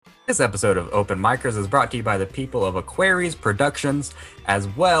This episode of Open Micers is brought to you by the people of Aquaries Productions, as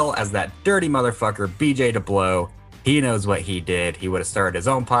well as that dirty motherfucker BJ DeBlow. He knows what he did. He would have started his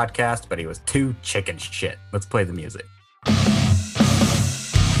own podcast, but he was too chicken shit. Let's play the music.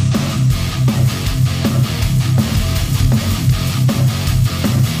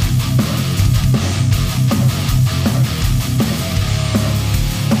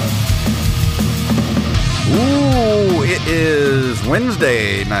 It is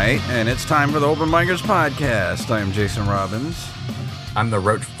Wednesday night, and it's time for the Open Micers podcast. I am Jason Robbins. I'm the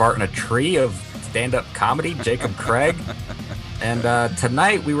roach fart in a tree of stand-up comedy, Jacob Craig. And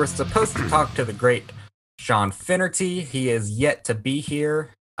tonight we were supposed to talk to the great Sean Finnerty. He is yet to be here.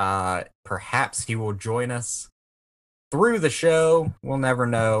 Perhaps he will join us through the show. We'll never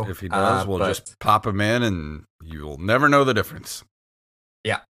know. If he does, we'll just pop him in, and you'll never know the difference.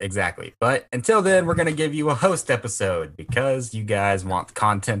 Yeah, exactly. But until then, we're going to give you a host episode because you guys want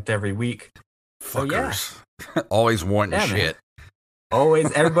content every week. Fuckers. So, yeah. Always wanting shit. Man.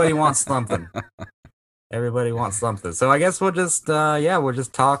 Always. Everybody wants something. Everybody wants something. So I guess we'll just, we'll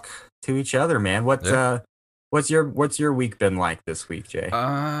just talk to each other, man. What's your week been like this week, Jay?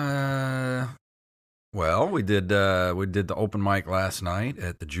 Well, we did the open mic last night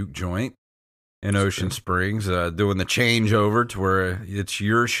at the Juke Joint in Ocean Springs, doing the changeover to where it's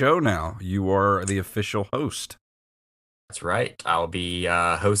your show now. You are the official host. That's right. I'll be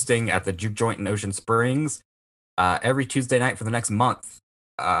hosting at the Juke Joint in Ocean Springs every Tuesday night for the next month,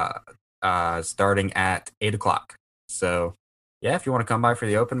 starting at 8 o'clock. So, yeah, if you want to come by for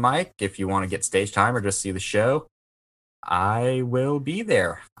the open mic, if you want to get stage time or just see the show, I will be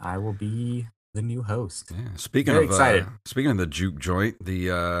there. I will be the new host. Yeah. Speaking of the Juke Joint,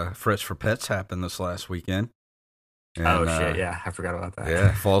 the Fresh for Pets happened this last weekend. And, shit, yeah, I forgot about that.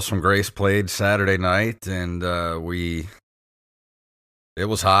 Yeah, Falls from Grace played Saturday night, and it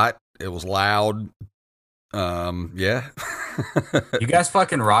was hot, it was loud. Yeah. You guys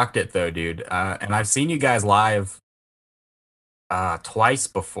fucking rocked it though, dude. And I've seen you guys live twice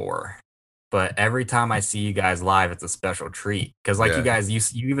before. But every time I see you guys live, it's a special treat. Because, you guys,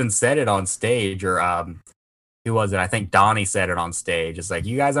 you even said it on stage, or who was it? I think Donnie said it on stage. It's like,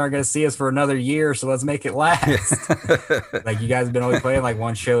 you guys aren't going to see us for another year, so let's make it last. You guys have been only playing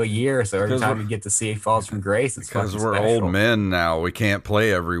one show a year, so every time you get to see Falls from Grace, it's fucking special. Because we're old men now. We can't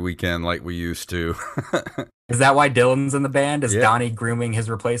play every weekend like we used to. Is that why Dylan's in the band? Is Donnie grooming his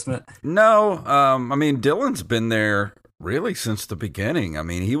replacement? No. Dylan's been there really since the beginning. I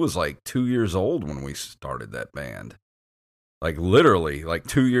mean, he was 2 years old when we started that band. Literally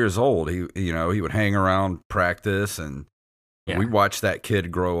 2 years old. He would hang around practice, and we watched that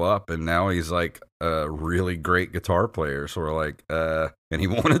kid grow up, and now he's a really great guitar player. So we're and he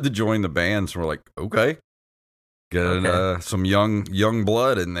wanted to join the band, so we're like, okay, get some young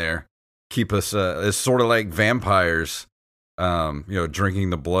blood in there. Keep us, it's sort of like vampires. Drinking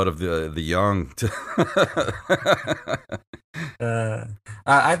the blood of the young.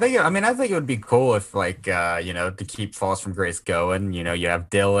 I think it would be cool if, to keep Falls from Grace going. You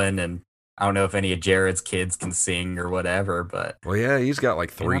have Dylan, and I don't know if any of Jared's kids can sing or whatever, but he's got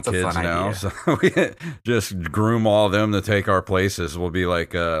 3 kids now, idea. So we just groom all of them to take our places. We'll be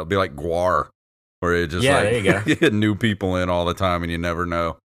like Guar, where it just there you go. You get new people in all the time, and you never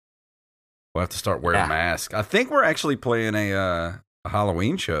know. We'll have to start wearing masks. I think we're actually playing a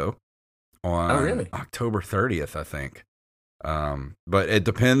Halloween show on October 30th, I think. But it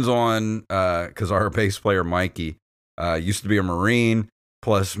depends on, because our bass player, Mikey, used to be a Marine.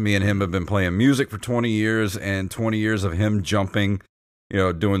 Plus, me and him have been playing music for 20 years, and 20 years of him jumping,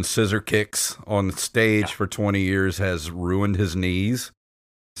 doing scissor kicks on the stage for 20 years has ruined his knees.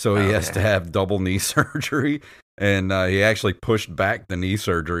 So he has to have double knee surgery. And he actually pushed back the knee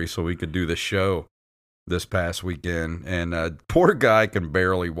surgery so we could do the show this past weekend. And poor guy can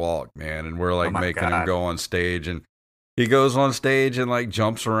barely walk, man. And we're making him go on stage. And he goes on stage and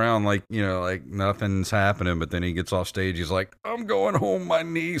jumps around like nothing's happening. But then he gets off stage. He's like, I'm going home. My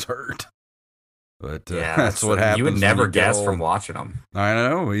knees hurt. But that's what happens. You would never guess from watching him. I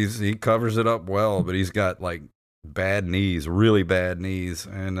know. He covers it up well, but he's got bad knees, really bad knees.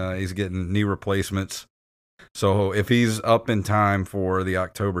 And he's getting knee replacements. So if he's up in time for the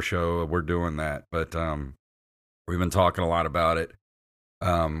October show, we're doing that. But we've been talking a lot about it.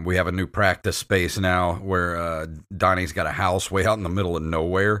 We have a new practice space now where Donnie's got a house way out in the middle of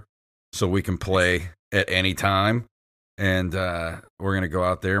nowhere, so we can play at any time. And we're going to go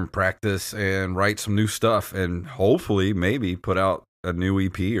out there and practice and write some new stuff and hopefully maybe put out a new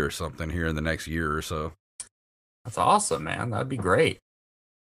EP or something here in the next year or so. That's awesome, man. That'd be great.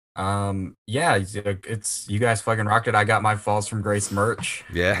 Yeah, it's you guys fucking rocked it. I got my Falls from Grace merch.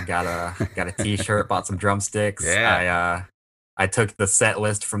 Yeah. I got a t-shirt, bought some drumsticks. Yeah. I took the set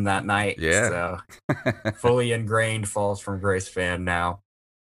list from that night. Yeah. So fully ingrained Falls from Grace fan now.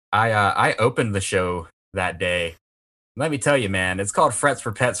 I opened the show that day. Let me tell you, man, it's called Frets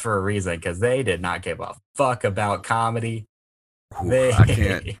for Pets for a reason because they did not give a fuck about comedy. I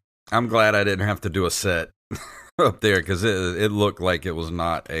can't. I'm glad I didn't have to do a set up there because it looked like it was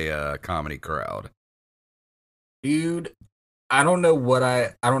not a comedy crowd. Dude, I don't know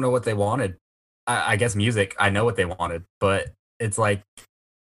what they wanted. I guess music. I know what they wanted, but it's like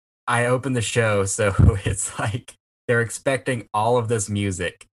I opened the show, so it's like they're expecting all of this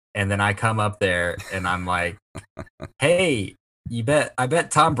music, and then I come up there and I'm like, "Hey, I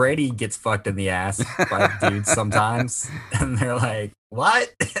bet Tom Brady gets fucked in the ass by dudes sometimes." And they're like,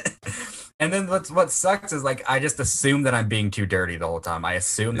 "What?" And then what sucks is like I just assume that I'm being too dirty the whole time. I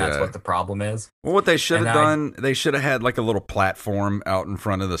assume that's what the problem is. Well, what they should have done, they should have had like a little platform out in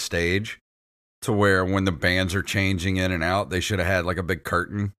front of the stage to where when the bands are changing in and out, they should have had like a big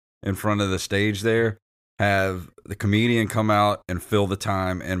curtain in front of the stage there. Have the comedian come out and fill the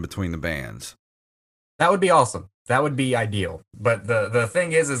time in between the bands. That would be awesome. That would be ideal. But the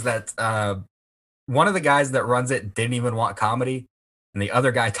thing is that one of the guys that runs it didn't even want comedy. And the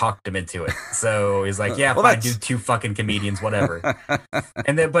other guy talked him into it. So he's like, yeah, well, fine, do two fucking comedians, whatever.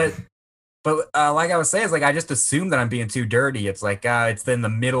 And then, but like I was saying, it's like, I just assume that I'm being too dirty. It's like, it's in the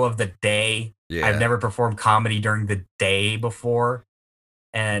middle of the day. Yeah. I've never performed comedy during the day before.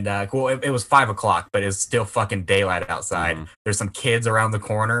 And cool, it was 5 o'clock, but it's still fucking daylight outside. Mm-hmm. There's some kids around the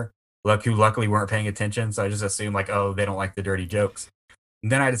corner who luckily weren't paying attention. So I just assumed like, oh, they don't like the dirty jokes. And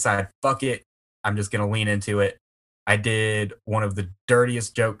then I decided, fuck it. I'm just going to lean into it. I did one of the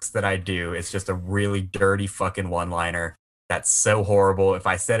dirtiest jokes that I do. It's just a really dirty fucking one-liner. That's so horrible. If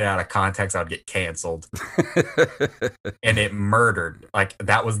I said it out of context, I'd get canceled. And it murdered. Like,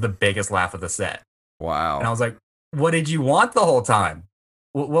 that was the biggest laugh of the set. Wow. And I was like, what did you want the whole time?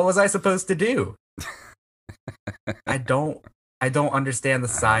 What was I supposed to do? I don't understand the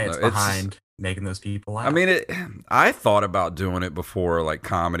science behind making those people laugh. I mean, I thought about doing it before, like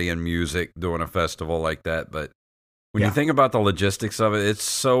comedy and music, doing a festival like that, but when you think about the logistics of it,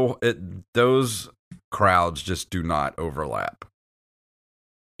 those crowds just do not overlap.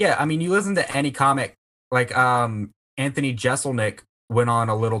 Yeah, I mean, you listen to any comic, like Anthony Jeselnik went on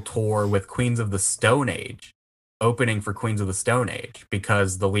a little tour with Queens of the Stone Age, opening for Queens of the Stone Age,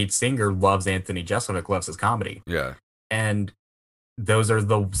 because the lead singer loves Anthony Jeselnik, loves his comedy. Yeah. And those are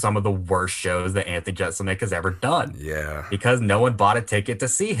some of the worst shows that Anthony Jeselnik has ever done. Yeah. Because no one bought a ticket to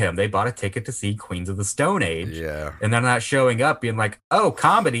see him. They bought a ticket to see Queens of the Stone Age. Yeah. And they're not showing up being like, oh,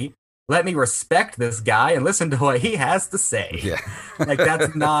 comedy, let me respect this guy and listen to what he has to say. Yeah. Like,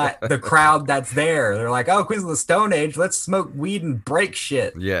 that's not the crowd that's there. They're like, oh, Queens of the Stone Age, let's smoke weed and break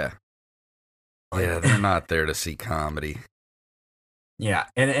shit. Yeah. Yeah, they're not there to see comedy. Yeah,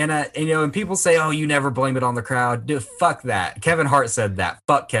 and you know, and people say, "Oh, you never blame it on the crowd." Dude, fuck that. Kevin Hart said that.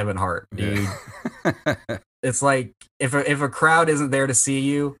 Fuck Kevin Hart, dude. Yeah. It's like if a crowd isn't there to see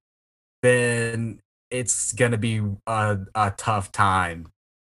you, then it's gonna be a tough time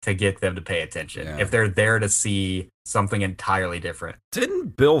to get them to pay attention. Yeah. If they're there to see something entirely different.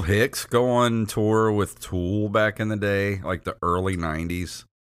 Didn't Bill Hicks go on tour with Tool back in the day, like the early '90s?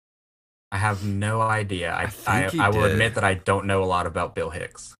 I have no idea. I will admit that I don't know a lot about Bill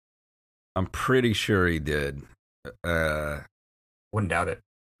Hicks. I'm pretty sure he did. Wouldn't doubt it.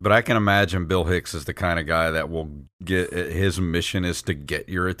 But I can imagine Bill Hicks is the kind of guy that will his mission is to get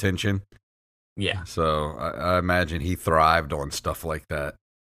your attention. Yeah. So I imagine he thrived on stuff like that.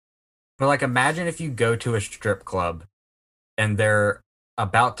 But like, imagine if you go to a strip club and they're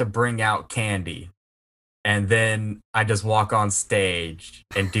about to bring out candy. And then I just walk on stage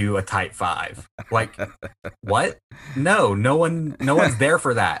and do a type 5. Like, what? No one's there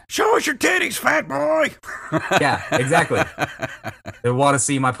for that. Show us your titties, fat boy. Yeah, exactly. They want to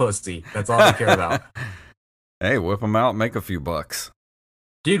see my pussy. That's all they care about. Hey, whip them out, make a few bucks.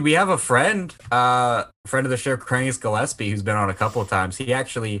 Dude, we have a friend of the show, Crangus Gillespie, who's been on a couple of times. He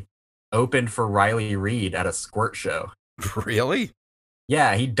actually opened for Riley Reid at a squirt show. Really?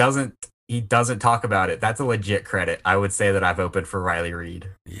 Yeah, he doesn't talk about it. That's a legit credit. I would say that I've opened for Riley Reid.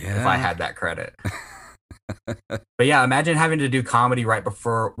 Yeah. If I had that credit. But yeah, imagine having to do comedy right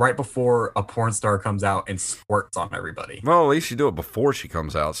before a porn star comes out and squirts on everybody. Well, at least you do it before she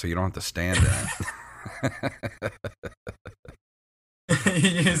comes out, so you don't have to stand in it.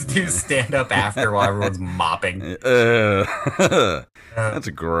 You just do stand up after while everyone's mopping. That's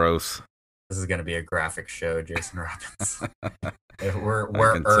gross. This is gonna be a graphic show, Jason Robbins.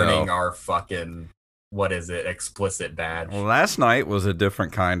 We're earning our fucking, what is it, explicit badge. Well, last night was a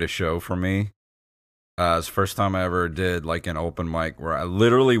different kind of show for me. It's the first time I ever did like an open mic where I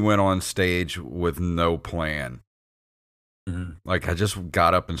literally went on stage with no plan. Mm-hmm. Like I just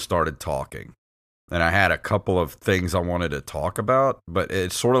got up and started talking. And I had a couple of things I wanted to talk about, but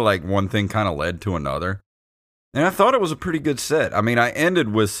it's sort of like one thing kind of led to another. And I thought it was a pretty good set. I mean, I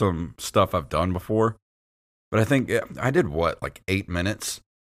ended with some stuff I've done before, but I think I did like 8 minutes?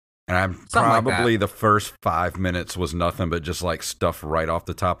 And I'm probably the first 5 minutes was nothing but just like stuff right off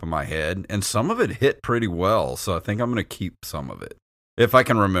the top of my head. And some of it hit pretty well. So I think I'm going to keep some of it if I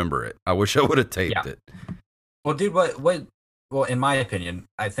can remember it. I wish I would have taped it. Well, dude, well, in my opinion,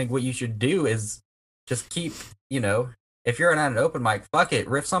 I think what you should do is just keep, if you're at an open mic, fuck it,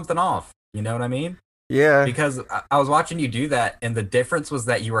 riff something off. You know what I mean? Yeah. Because I was watching you do that, and the difference was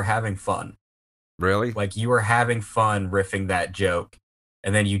that you were having fun. Really? Like, you were having fun riffing that joke,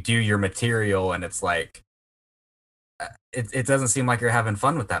 and then you do your material, and it's like, it doesn't seem like you're having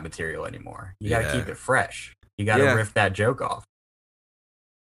fun with that material anymore. You got to keep it fresh. You got to riff that joke off.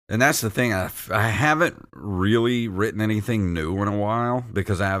 And that's the thing. I haven't really written anything new in a while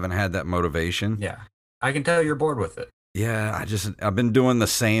because I haven't had that motivation. Yeah. I can tell you're bored with it. Yeah, I've been doing the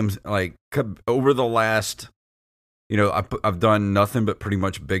same, like, over the last, I've done nothing but pretty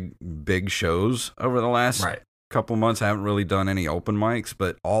much big shows over the last couple months. I haven't really done any open mics,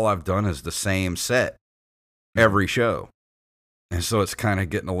 but all I've done is the same set every show. And so it's kind of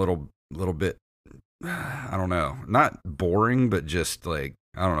getting a little bit, I don't know, not boring, but just like,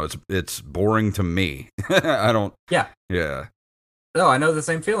 I don't know, it's boring to me. I don't. Yeah. Yeah. No, I know the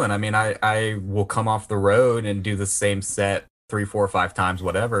same feeling. I mean, I will come off the road and do the same set 3, 4, 5 times,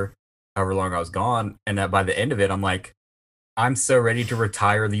 whatever, however long I was gone. And by the end of it, I'm like, I'm so ready to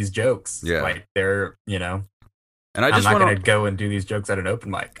retire these jokes. Yeah. Like they're, and I'm not going to go and do these jokes at an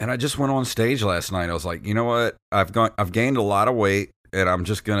open mic. And I just went on stage last night. I was like, you know what? I've gained a lot of weight, and I'm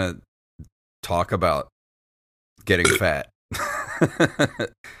just going to talk about getting fat.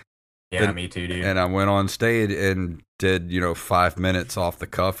 Yeah, me too, dude. And I went on stage and did, 5 minutes off the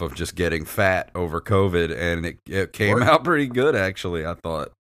cuff of just getting fat over COVID, and it came out pretty good, actually, I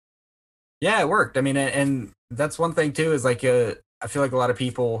thought. Yeah, it worked. I mean, and that's one thing too, is like, I feel like a lot of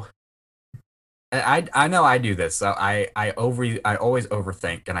people, I know I do this. So I always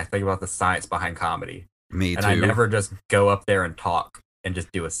overthink, and I think about the science behind comedy. Me too. And I never just go up there and talk and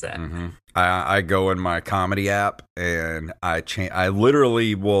just do a set. Mm-hmm. I go in my comedy app and I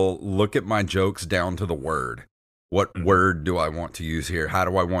literally will look at my jokes down to the word. What word do I want to use here? How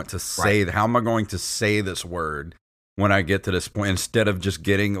do I want to say? How am I going to say this word when I get to this point? Instead of just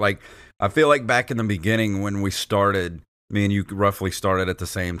getting like, I feel like back in the beginning when we started, me and you roughly started at the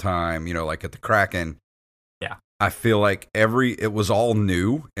same time, like at the Kraken. Yeah. I feel like it was all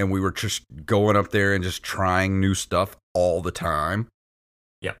new, and we were just going up there and just trying new stuff all the time.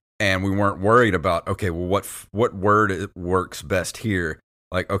 And we weren't worried about, okay, well, what word works best here?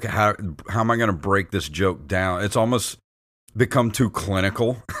 Like, okay, how am I going to break this joke down? It's almost become too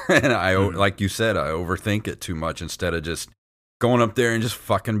clinical. And like you said, I overthink it too much instead of just going up there and just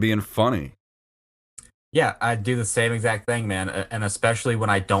fucking being funny. Yeah, I do the same exact thing, man. And especially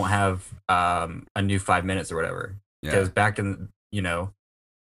when I don't have a new 5 minutes or whatever. Because back in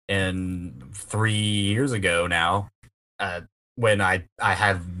 3 years ago now, when I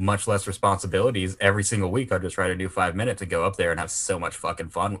have much less responsibilities, every single week I'll just write a new 5 minutes to go up there and have so much fucking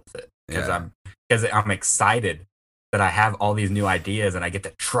fun with it. Because I'm excited that I have all these new ideas and I get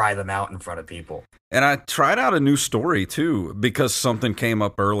to try them out in front of people. And I tried out a new story too, because something came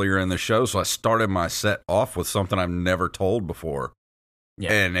up earlier in the show. So I started my set off with something I've never told before.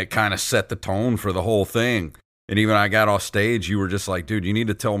 Yeah. And it kind of set the tone for the whole thing. And even I got off stage, you were just like, dude, you need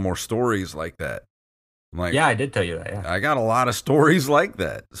to tell more stories like that. Like, yeah, I did tell you that. Yeah, I got a lot of stories like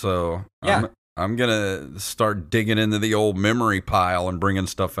that. So yeah, I'm going to start digging into the old memory pile and bringing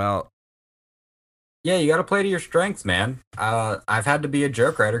stuff out. Yeah, you got to play to your strengths, man. I've had to be a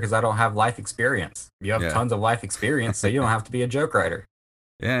joke writer because I don't have life experience. You have tons of life experience, so you don't have to be a joke writer.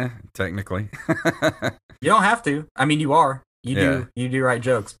 Yeah, technically. You don't have to. I mean, you are. You do write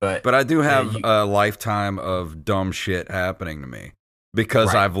jokes, but I do have a lifetime of dumb shit happening to me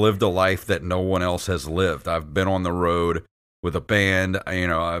because I've lived a life that no one else has lived. I've been on the road with a band.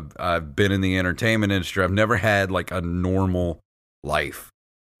 I've been in the entertainment industry. I've never had like a normal life.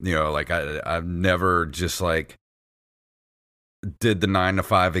 Like I've never just like did the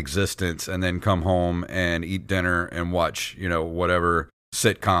 9-to-5 existence and then come home and eat dinner and watch, whatever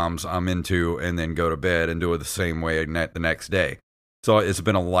sitcoms I'm into and then go to bed and do it the same way the next day. So it's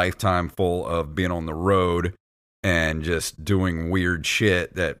been a lifetime full of being on the road and just doing weird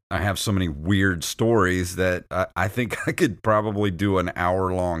shit that I have so many weird stories that I think I could probably do an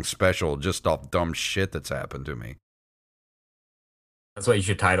hour-long special just off dumb shit that's happened to me. That's what you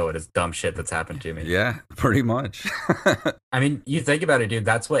should title it, is dumb shit that's happened to me. Yeah, pretty much. I mean, you think about it, dude,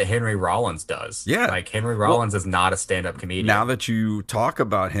 that's what Henry Rollins does. Yeah. Like, Henry Rollins is not a stand-up comedian. Now that you talk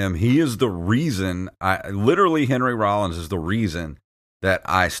about him, he is the reason, Henry Rollins is the reason that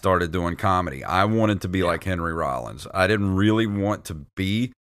I started doing comedy. I wanted to be like Henry Rollins. I didn't really want to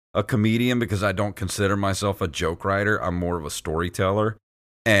be a comedian because I don't consider myself a joke writer. I'm more of a storyteller.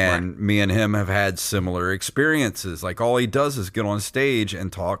 And me and him have had similar experiences. Like, all he does is get on stage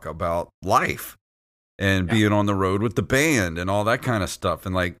and talk about life and being on the road with the band and all that kind of stuff.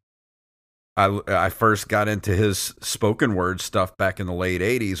 And like, I first got into his spoken word stuff back in the late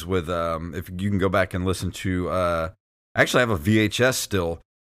 80s with, if you can go back and listen to, actually I have a VHS still.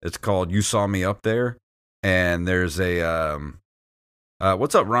 It's called You Saw Me Up There. And there's a,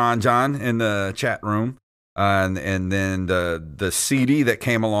 what's up, Ron John in the chat room? And then the CD that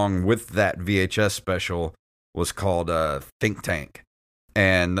came along with that VHS special was called Think Tank.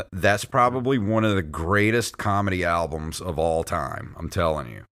 And that's probably one of the greatest comedy albums of all time. I'm telling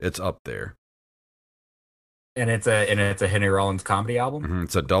you, it's up there. And it's a Henry Rollins comedy album? Mm-hmm.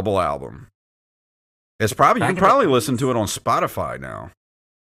 It's a double album. It's probably, you can probably listen to it on Spotify now.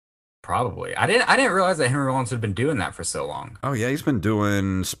 Probably. I didn't realize that Henry Rollins had been doing that for so long. Oh yeah, he's been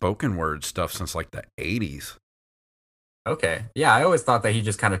doing spoken word stuff since like the 80s. Okay. Yeah, I always thought that he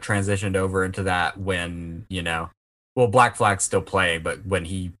just kind of transitioned over into that when, well, Black Flag's still playing, but when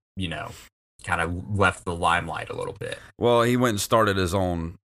he, kind of left the limelight a little bit. Well, he went and started his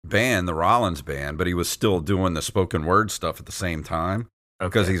own band, the Rollins Band, but he was still doing the spoken word stuff at the same time.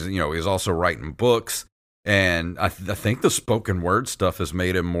 Because he's also writing books. And I think the spoken word stuff has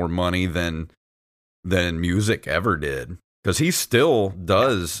made him more money than music ever did. Because he still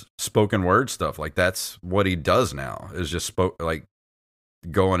does spoken word stuff. Like, that's what he does now, is just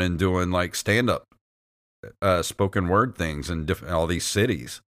going and doing like stand up spoken word things in all these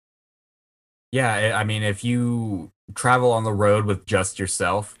cities. Yeah, I mean, if you travel on the road with just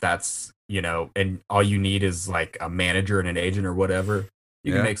yourself, that's and all you need is like a manager and an agent or whatever.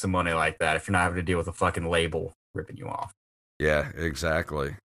 You can make some money like that if you're not having to deal with a fucking label ripping you off. Yeah,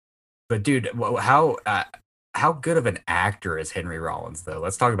 exactly. But dude, how good of an actor is Henry Rollins, though?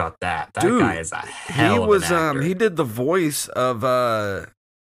 Let's talk about that. That guy is a hell of an actor. He did the voice of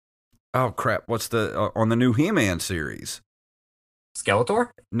oh crap, what's the on the new He-Man series? Skeletor?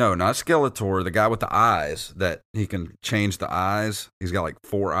 No, not Skeletor. The guy with the eyes that he can change the eyes. He's got like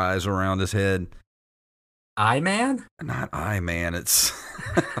 4 eyes around his head. I-Man? Not I-Man. It's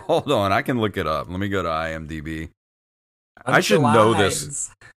hold on, I can look it up. Let me go to IMDb. I should know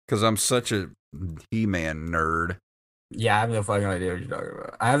this because I'm such a He-Man nerd. Yeah, I have no fucking idea what you're talking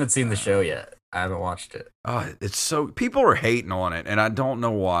about. I haven't seen the show yet. I haven't watched it. Oh, it's so people are hating on it, and I don't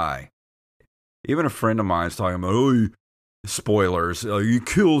know why. Even a friend of mine's talking about, spoilers. You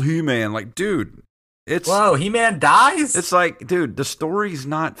killed He-Man. Like, dude, it's whoa, He-Man dies? It's like, dude, the story's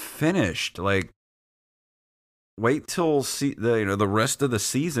not finished. Like, wait till the rest of the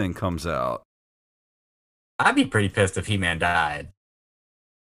season comes out. I'd be pretty pissed if He-Man died.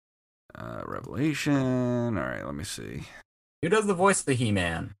 Revelation. All right, let me see. Who does the voice of the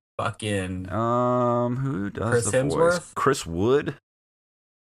He-Man? Fucking who does Chris the Hemsworth? Voice? Chris Wood.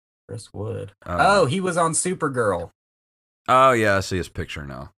 Chris Wood. He was on Supergirl. Oh yeah, I see his picture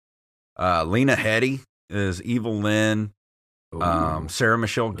now. Lena Headey is Evil Lynn. Sarah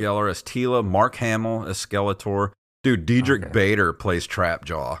Michelle Gellar as Teela. Mark Hamill as Skeletor. Dude, Diedrich Bader plays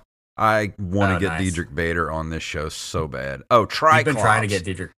Trapjaw. I want to get Diedrich Bader on this show so bad. Oh, Triclops. You've been trying to get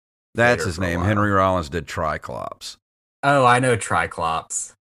Diedrich. That's his name. Henry Rollins did Triclops. Oh, I know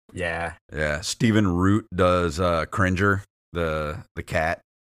Triclops. Yeah. Yeah. Stephen Root does Cringer, the cat.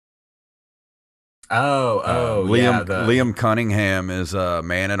 Liam Cunningham is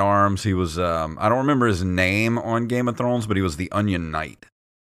Man-at-Arms. He was I don't remember his name on Game of Thrones, but he was the Onion Knight.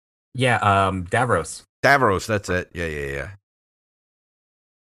 Yeah, Davros. Davros, that's it. Yeah.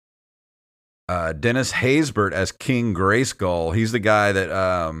 Dennis Haysbert as King Grayskull. He's the guy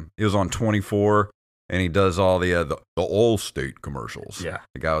that he was on 24, and he does all the Allstate commercials. Yeah,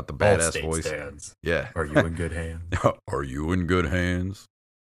 the guy with the badass Allstate voice. Stands. Yeah, are you in good hands? Are you in good hands?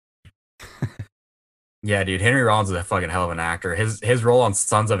 Yeah, dude, Henry Rollins is a fucking hell of an actor. His role on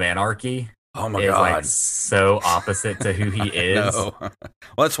Sons of Anarchy. Oh my god, like so opposite to who he is. Well,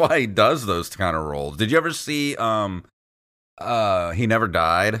 that's why he does those kind of roles. Did you ever see He Never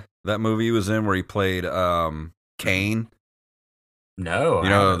Died? That movie he was in where he played Kane. No, you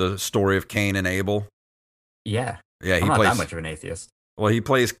know the story of Cain and Abel. Yeah, yeah. I'm not that much of an atheist. Well, he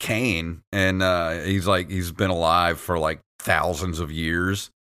plays Cain, and he's been alive for like thousands of years.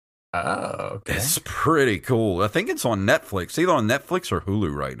 Oh, okay. It's pretty cool. I think it's on Netflix, either on Netflix or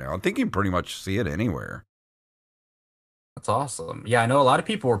Hulu right now. I think you can pretty much see it anywhere. That's awesome. Yeah, I know a lot of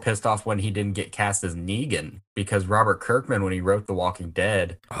people were pissed off when he didn't get cast as Negan because Robert Kirkman, when he wrote The Walking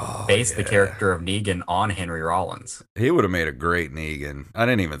Dead, based the character of Negan on Henry Rollins. He would have made a great Negan. I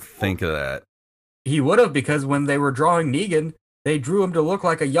didn't even think of that. He would have, because when they were drawing Negan, they drew him to look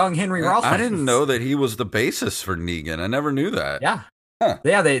like a young Henry Rollins. I didn't know that he was the basis for Negan. I never knew that. Yeah. Huh.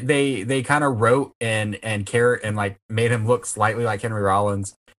 Yeah, they kind of wrote and like made him look slightly like Henry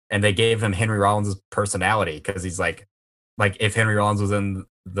Rollins, and they gave him Henry Rollins' personality because he's like if Henry Rollins was in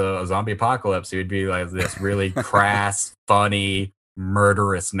the zombie apocalypse, he would be like this really crass, funny,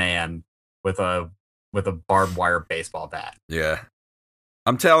 murderous man with a barbed wire baseball bat. Yeah,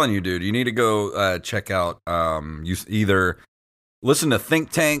 I'm telling you, dude, you need to go check out. You either listen to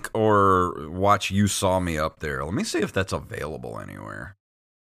Think Tank or watch You Saw Me Up There. Let me see if that's available anywhere.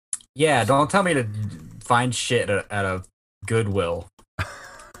 Yeah, don't tell me to find shit at a Goodwill.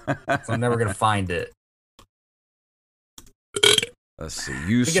 So I'm never gonna find it. Let's see.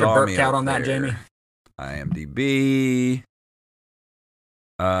 You Saw Me Up There. Get a burp count on that, Jamie? IMDb.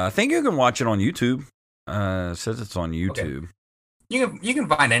 I think you can watch it on YouTube. It says it's on YouTube. Okay. You can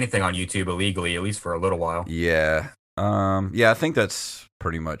find anything on YouTube illegally, at least for a little while. Yeah. Yeah, I think that's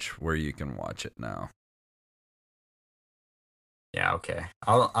pretty much where you can watch it now. Yeah, okay.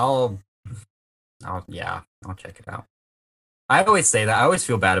 I'll check it out. I always say that. I always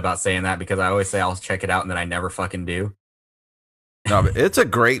feel bad about saying that because I always say I'll check it out and then I never fucking do. No, but it's a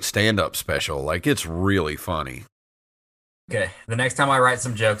great stand-up special. Like, it's really funny. Okay, the next time I write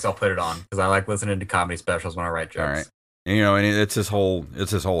some jokes, I'll put it on because I like listening to comedy specials when I write jokes. All right, and it's his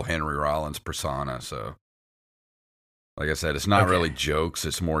whole Henry Rollins persona. So, like I said, it's not really jokes;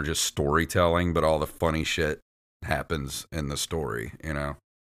 it's more just storytelling. But all the funny shit happens in the story.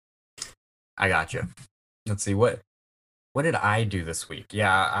 I got you. Let's see what did I do this week?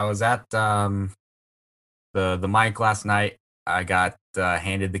 Yeah, I was at the mic last night. I got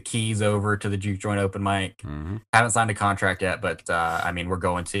handed the keys over to the Juke Joint open mic. Mm-hmm. Haven't signed a contract yet, but I mean, we're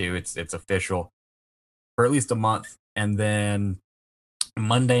going to. It's official for at least a month. And then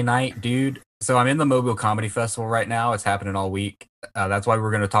Monday night, dude. So I'm in the Mobile Comedy Festival right now. It's happening all week. That's why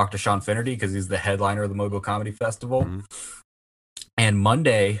we're going to talk to Sean Finnerty because he's the headliner of the Mobile Comedy Festival. Mm-hmm. And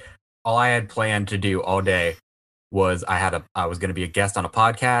Monday, all I had planned to do all day was I was going to be a guest on a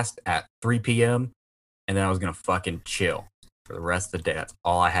podcast at 3 p.m. and then I was going to fucking chill for the rest of the day. That's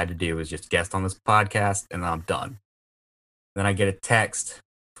all I had to do was just guest on this podcast, and then I'm done. Then I get a text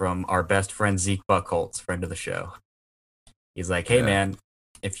from our best friend Zeke Buckholtz, friend of the show. He's like, "Hey man,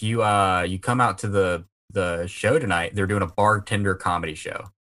 if you come out to the show tonight, they're doing a bartender comedy show,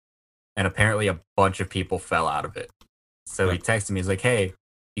 and apparently a bunch of people fell out of it." So he texted me. He's like, "Hey,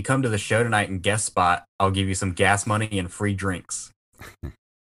 you come to the show tonight and guest spot, I'll give you some gas money and free drinks."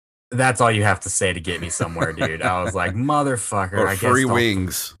 That's all you have to say to get me somewhere, dude. I was like, motherfucker. Or I free guess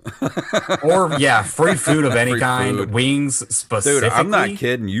wings. Or, yeah, free food of any kind. Food. Wings specifically. Dude, I'm not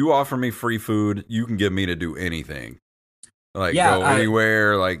kidding. You offer me free food, you can get me to do anything. Like, go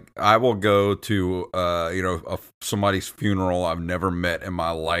anywhere. Like, I will go to, somebody's funeral I've never met in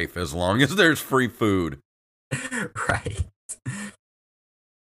my life as long as there's free food. Right.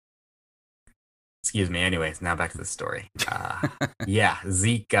 Excuse me. Anyways, now back to the story. Yeah,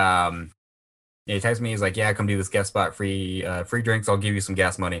 Zeke. He texted me. He's like, "Yeah, come do this guest spot, free drinks. I'll give you some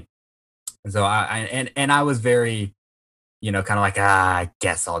gas money." And so I was very, kind of like, I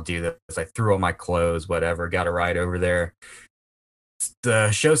guess I'll do this. I threw on my clothes, whatever. Got a ride over there.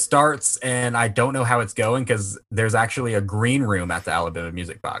 The show starts, and I don't know how it's going because there's actually a green room at the Alabama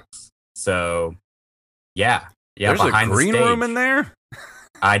Music Box. So, yeah, there's behind a green the stage, room in there.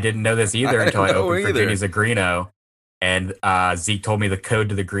 I didn't know this either until I opened for Ginny Zagrino, and Zeke told me the code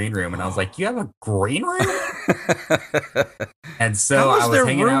to the green room, and I was like, "You have a green room?" And so I was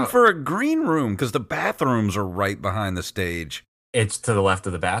hanging out. Room for a green room because the bathrooms are right behind the stage. It's to the left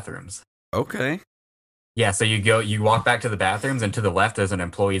of the bathrooms. Okay. Yeah, so you walk back to the bathrooms, and to the left there's an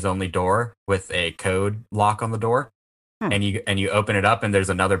employees only door with a code lock on the door, and you open it up, and there's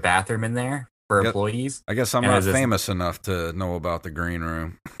another bathroom in there for employees. I guess I'm not famous enough to know about the green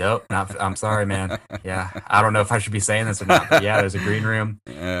room. Nope, I'm sorry, man. Yeah, I don't know if I should be saying this or not, but yeah, there's a green room,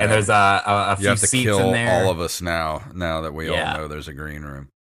 and there's a few seats in there. All of us now that we all know there's a green room.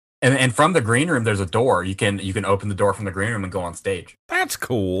 And from the green room, there's a door. You can open the door from the green room and go on stage. That's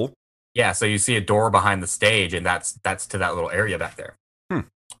cool. Yeah, so you see a door behind the stage, and that's to that little area back there. Hmm.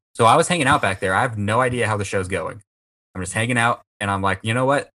 So I was hanging out back there. I have no idea how the show's going. I'm just hanging out, and I'm like, you know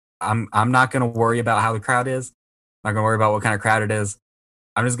what? I'm not gonna worry about how the crowd is. I'm not gonna worry about what kind of crowd it is.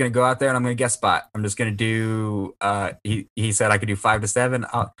 I'm just gonna go out there and I'm gonna guest spot. I'm just gonna do. He said I could do 5 to 7.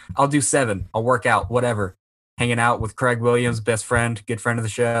 I'll do 7. I'll work out, whatever. Hanging out with Craig Williams, best friend, good friend of the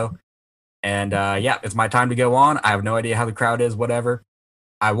show, and yeah, it's my time to go on. I have no idea how the crowd is, whatever.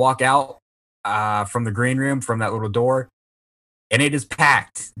 I walk out from the green room from that little door, and it is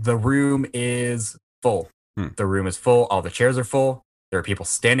packed. The room is full. The room is full. All the chairs are full. There are people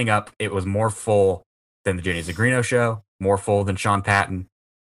standing up. It was more full than the Jimmy Zagrino show, more full than Sean Patton.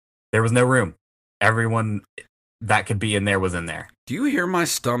 There was no room. Everyone that could be in there was in there. Do you hear my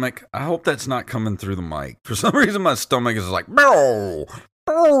stomach? I hope that's not coming through the mic. For some reason, my stomach is like, no.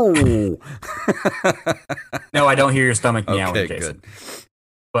 No, I don't hear your stomach meowing, okay, Jason. Good.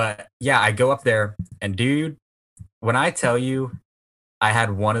 But yeah, I go up there, and dude, when I tell you, I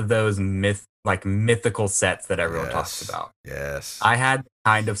had one of those mythical sets that everyone talks about. Yes. I had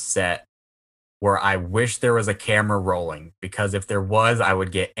kind of set where I wish there was a camera rolling, because if there was, I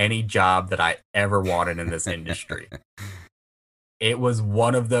would get any job that I ever wanted in this industry. It was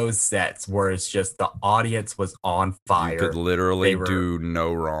one of those sets where it's just the audience was on fire. You could literally do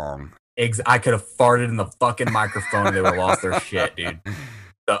no wrong. I could have farted in the fucking microphone and they would have lost their shit, dude.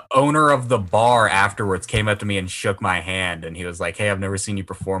 The owner of the bar afterwards came up to me and shook my hand, and he was like, hey, I've never seen you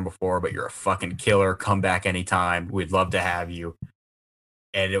perform before, but you're a fucking killer. Come back anytime. We'd love to have you.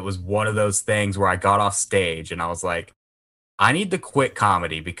 And it was one of those things where I got off stage and I was like, I need to quit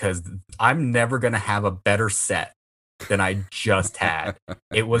comedy because I'm never going to have a better set than I just had.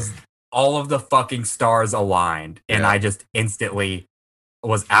 It was all of the fucking stars aligned, and I just instantly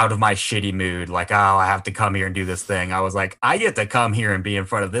was out of my shitty mood. Like, oh, I have to come here and do this thing. I was like, I get to come here and be in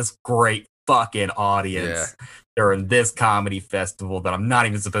front of this great fucking audience during this comedy festival that I'm not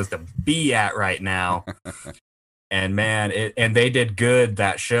even supposed to be at right now. And man, and they did good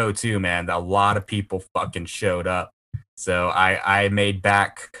that show too, man. A lot of people fucking showed up. So I made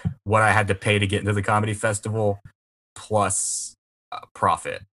back what I had to pay to get into the comedy festival plus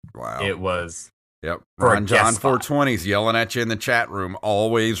profit. Wow. It was. Yep. Ron John 420's yelling at you in the chat room.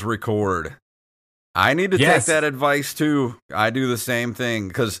 Always record. I need to take that advice too. I do the same thing,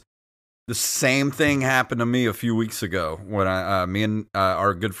 because the same thing happened to me a few weeks ago when me and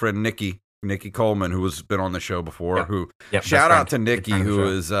our good friend Nikki Coleman, who has been on the show before, shout out to Nikki, who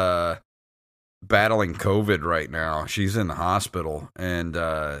is battling COVID right now. She's in the hospital, and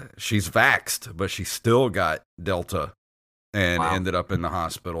she's vaxxed, but she still got Delta and ended up in the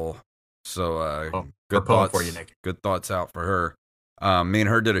hospital. So good thoughts for you, Nick. Good thoughts out for her. Me and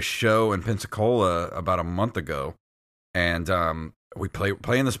her did a show in Pensacola about a month ago, and we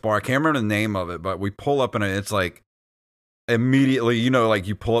play in this bar. I can't remember the name of it, but we pull up and it's like immediately, like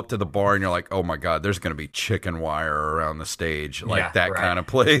you pull up to the bar and you're like, oh my God, there's going to be chicken wire around the stage, like that kind of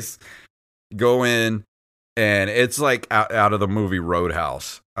place. Go in, and it's like out of the movie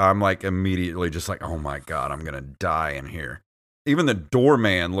Roadhouse. I'm like immediately just like, oh my God, I'm going to die in here. Even the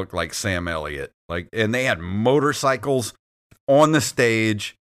doorman looked like Sam Elliott. And they had motorcycles on the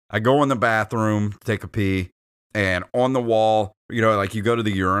stage. I go in the bathroom, take a pee, and on the wall, like you go to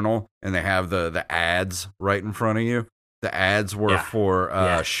the urinal and they have the ads right in front of you. The ads were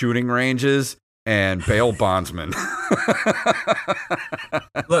for shooting ranges and bail bondsmen.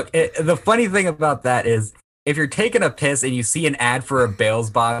 Look, the funny thing about that is, if you're taking a piss and you see an ad for a bail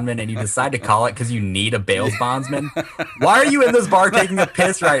bondsman and you decide to call it because you need a bail bondsman, why are you in this bar taking a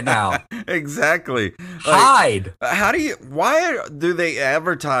piss right now? Exactly. Hide. Why do they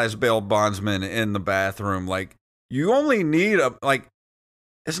advertise bail bondsmen in the bathroom? Like, you only need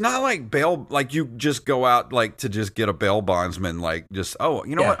it's not like bail, like you just go out to just get a bail bondsman, what?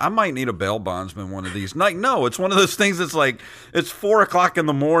 I might need a bail bondsman one of these. No, it's one of those things that's like, it's 4:00 in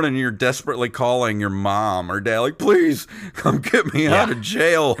the morning and you're desperately calling your mom or dad, please come get me out of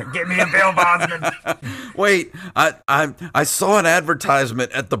jail. Get me a bail bondsman. Wait, I saw an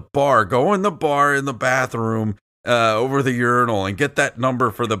advertisement at the bar. Go in the bar in the bathroom over the urinal and get that number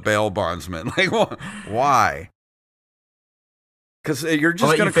for the bail bondsman. Why? Because you're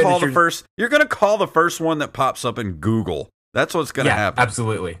just going to call the first. You're going to call the first one that pops up in Google. That's what's going to happen.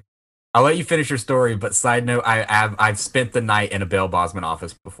 Absolutely. I'll let you finish your story. But side note, I've spent the night in a bail bondsman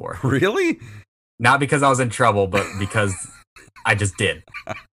office before. Really? Not because I was in trouble, but because I just did.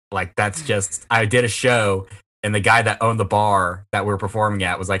 I did a show, and the guy that owned the bar that we were performing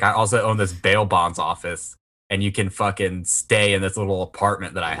at was like, I also own this bail bonds office, and you can fucking stay in this little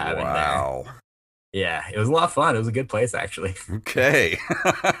apartment that I have in there. Yeah, it was a lot of fun. It was a good place, actually. Okay.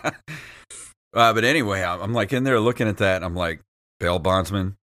 But anyway, I'm like in there looking at that. And I'm like, bail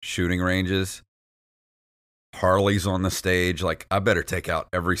bondsman, shooting ranges, Harley's on the stage. Like, I better take out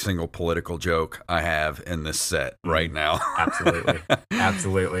every single political joke I have in this set right now. Absolutely.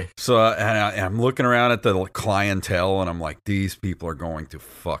 Absolutely. So, and I'm looking around at the clientele, and I'm like, these people are going to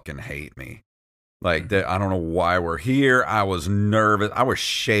fucking hate me. Like, I don't know why we're here. I was nervous. I was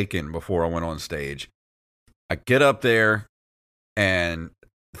shaking before I went on stage. I get up there, and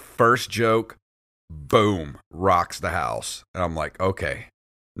first joke, boom, rocks the house. And I'm like, okay.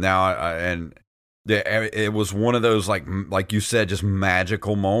 Now, it was one of those, like you said, just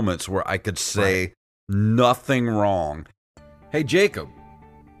magical moments where I could say nothing wrong. Hey, Jacob.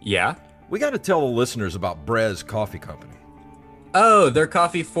 Yeah? We got to tell the listeners about Brez Coffee Company. Oh, they're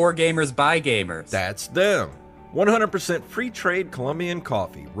coffee for gamers by gamers. That's them. 100% free trade Colombian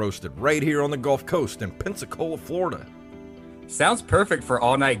coffee, roasted right here on the Gulf Coast in Pensacola, Florida. Sounds perfect for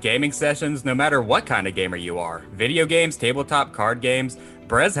all-night gaming sessions, no matter what kind of gamer you are. Video games, tabletop, card games,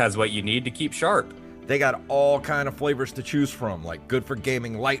 Brez has what you need to keep sharp. They got all kind of flavors to choose from, like Good for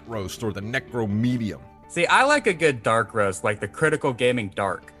Gaming Light Roast or the Necro Medium. See, I like a good dark roast, like the Critical Gaming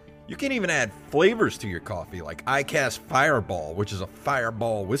Dark. You can even add flavors to your coffee, like ICAST Fireball, which is a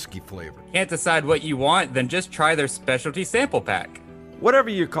fireball whiskey flavor. Can't decide what you want? Then just try their specialty sample pack. Whatever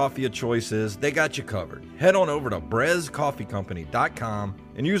your coffee of choice is, they got you covered. Head on over to brezcoffeecompany.com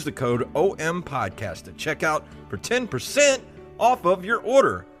and use the code OMPodcast at checkout for 10% off of your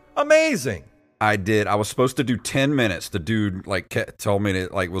order. Amazing! I did. I was supposed to do 10 minutes. The dude told me to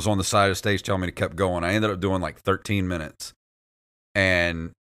was on the side of the stage telling me to keep going. I ended up doing 13 minutes.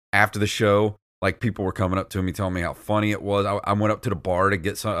 And after the show, people were coming up to me telling me how funny it was. I went up to the bar to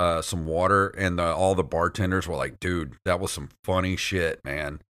get some water, and all the bartenders were like, dude, that was some funny shit,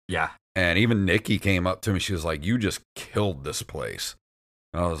 man. Yeah. And even Nikki came up to me. She was like, you just killed this place.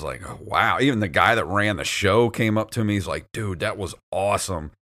 And I was like, oh, wow. Even the guy that ran the show came up to me. He's like, dude, that was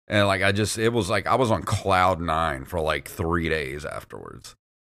awesome. And it was like I was on cloud 9 for 3 days afterwards.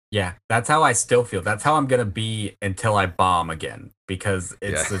 Yeah, that's how I still feel. That's how I'm going to be until I bomb again, because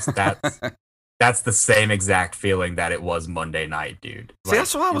it's just that's the same exact feeling that it was Monday night, dude. See,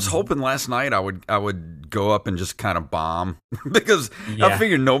 that's what I was hoping last night. I would go up and just kind of bomb because I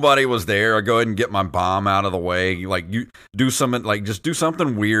figured nobody was there. I'd go ahead and get my bomb out of the way. You do something, just do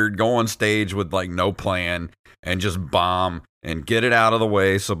something weird, go on stage with no plan and just bomb and get it out of the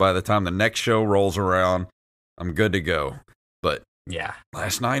way. So by the time the next show rolls around, I'm good to go. But yeah,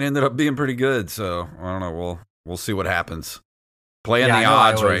 last night ended up being pretty good. So I don't know. We'll see what happens. Playing the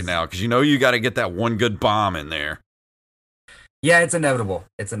odds right now, because you got to get that one good bomb in there. Yeah, it's inevitable.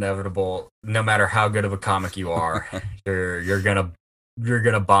 It's inevitable. No matter how good of a comic you are, you're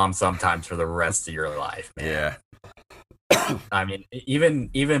gonna bomb sometimes for the rest of your life, man. Yeah. I mean,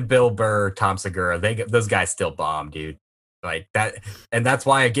 even Bill Burr, Tom Segura, those guys still bomb, dude. Like that, and that's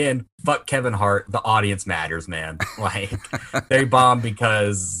why again, fuck Kevin Hart. The audience matters, man. They bomb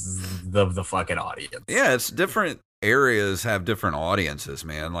because of the fucking audience. Yeah, it's different. Areas have different audiences,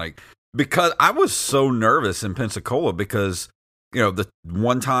 man. Because I was so nervous in Pensacola because, the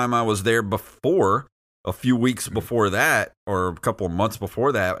one time I was there before, a few weeks before that, or a couple of months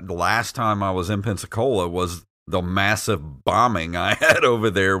before that, the last time I was in Pensacola was the massive bombing I had over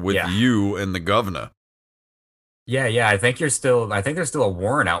there with you and the governor. Yeah. I think there's still a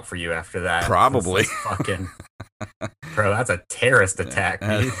warrant out for you after that. Probably. Fucking bro, that's a terrorist attack,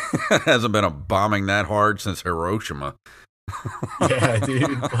 dude. Hasn't been a bombing that hard since Hiroshima. Yeah,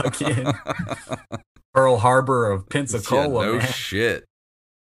 dude. Fucking Pearl Harbor of Pensacola. Yeah, no man. Shit.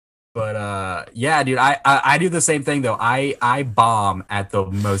 But yeah, dude, I do the same thing though. I bomb at the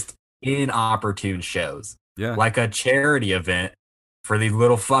most inopportune shows. Yeah. Like a charity event for these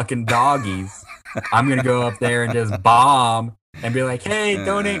little fucking doggies. I'm gonna go up there and just bomb and be like, hey,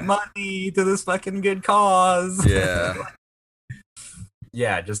 donate money to this fucking good cause. Yeah.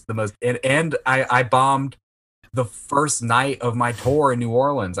 Yeah, just the most. And I bombed the first night of my tour in New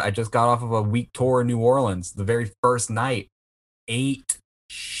Orleans. I just got off of a week tour in New Orleans. The very first night. Ate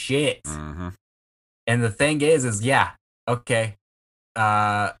shit. Mm-hmm. And the thing is yeah, okay.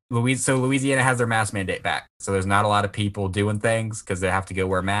 Louisiana has their mask mandate back. So there's not a lot of people doing things because they have to go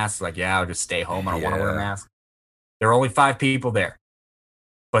wear masks. I'll just stay home. I don't want to wear a mask. There are only 5 people there.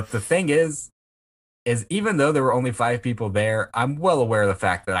 But the thing is even though there were only 5 people there, I'm well aware of the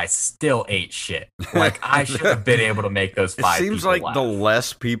fact that I still ate shit. I should have been able to make those 5 people. It seems like the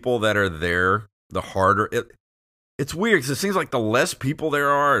less people that are there, the harder it's weird because it seems like the less people there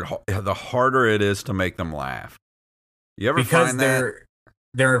are, the harder it is to make them laugh. You ever find that?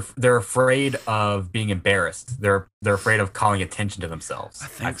 they're afraid of being embarrassed. They're afraid of calling attention to themselves.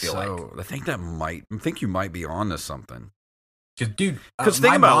 I feel so. I think you might be on to something. Because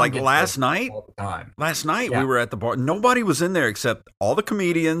think about like last night. We were at the bar. Nobody was in there except all the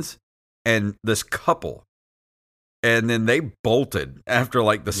comedians and this couple. And then they bolted after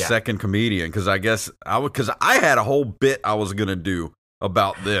like the second comedian because I had a whole bit I was gonna do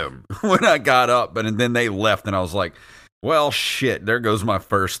about them when I got up, and then they left, and I was like, well, shit, there goes my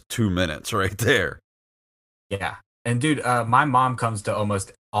first 2 minutes right there. Yeah, and dude, my mom comes to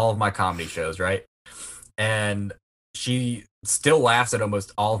almost all of my comedy shows, right? And she still laughs at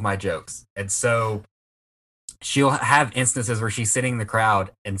almost all of my jokes, and so she'll have instances where she's sitting in the crowd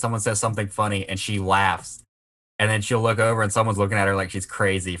and someone says something funny and she laughs. And then she'll look over and someone's looking at her like she's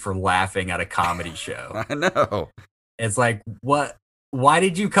crazy for laughing at a comedy show. I know. It's like, what? Why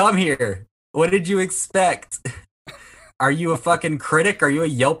did you come here? What did you expect? Are you a fucking critic? Are you a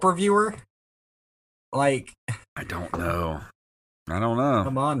Yelp reviewer? Like, I don't know.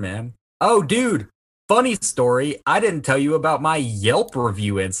 Come on, man. Oh, dude. Funny story. I didn't tell you about my Yelp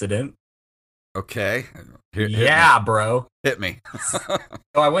review incident. Okay. Hit me. Bro. Hit me. So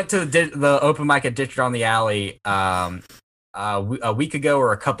I went to the open mic at Ditch on the Alley a week ago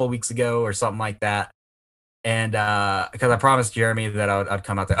or a couple weeks ago or something like that. And because I promised Jeremy that I'd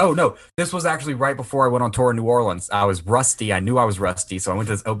come out there. Oh, no. This was actually right before I went on tour in New Orleans. I was rusty. I knew I was rusty. So I went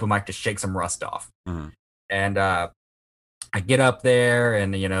to this open mic to shake some rust off. Mm-hmm. And I get up there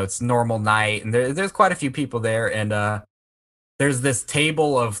and, it's normal night. And there's quite a few people there. And there's this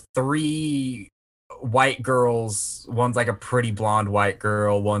table of 3 white girls. One's like a pretty blonde white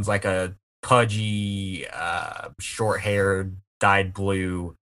girl. One's like a pudgy, short-haired, dyed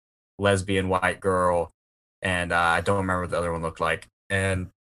blue lesbian white girl. And I don't remember what the other one looked like. And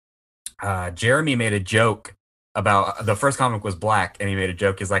Jeremy made a joke about the first comic was black, and he made a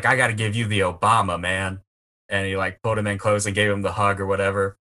joke. He's like, I got to give you the Obama, man. And he like pulled him in close and gave him the hug or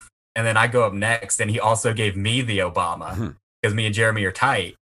whatever. And then I go up next, and he also gave me the Obama because me and Jeremy are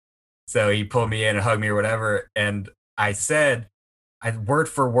tight. So he pulled me in and hugged me or whatever. And I said, word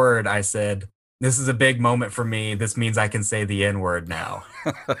for word, I said, this is a big moment for me. This means I can say the N-word now.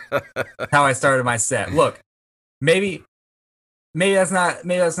 How I started my set. Look, maybe that's not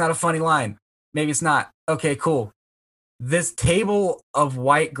a funny line. Maybe it's not. Okay, cool. This table of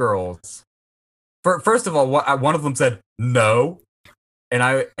white girls. First of all, one of them said no. And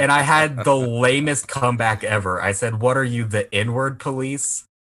I had the lamest comeback ever. I said, what are you, the N-word police?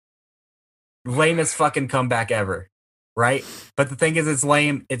 Lamest fucking comeback ever, right? But the thing is, it's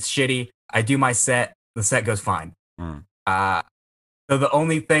lame, it's shitty. I do my set, the set goes fine. So the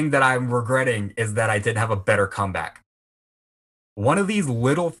only thing that I'm regretting is that I didn't have a better comeback. One of these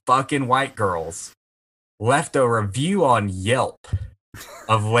little fucking white girls left a review on Yelp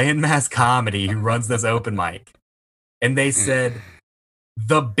of Landmass Comedy, who runs this open mic, and they said,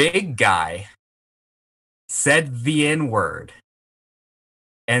 the big guy said the N-word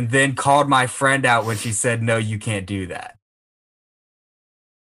and then called my friend out when she said, no, you can't do that.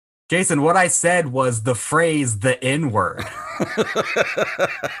 Jason, what I said was the phrase, the N-word.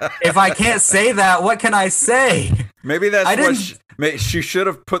 If I can't say that, what can I say? Maybe that's she should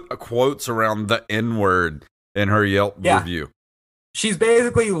have put quotes around the N-word in her Yelp review. She's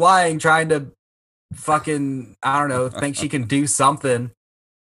basically lying, trying to fucking, I don't know, think she can do something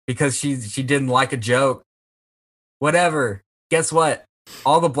because she didn't like a joke. Whatever. Guess what?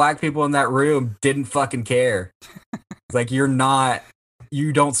 All the black people in that room didn't fucking care. It's like, you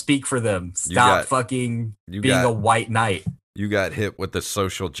don't speak for them. Stop being a white knight. You got hit with the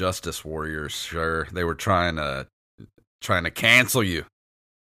social justice warriors, sure. They were trying to cancel you.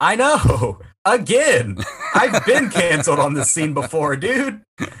 I know. Again. I've been canceled on this scene before, dude.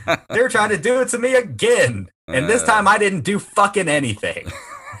 They're trying to do it to me again. And this time I didn't do fucking anything.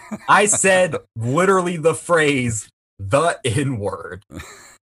 I said literally the phrase, the N-word.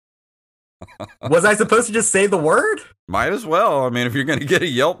 Was I supposed to just say the word? Might as well. I mean, if you're going to get a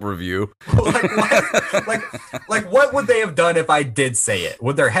Yelp review. like what would they have done if I did say it?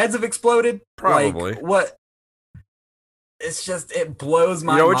 Would their heads have exploded? Probably. Like, what? It's just, it blows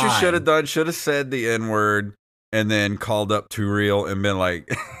my mind. You know what you should have done? Should have said the N-word and then called up Too Real and been like,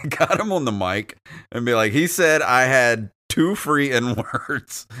 got him on the mic and be like, he said I had 2 free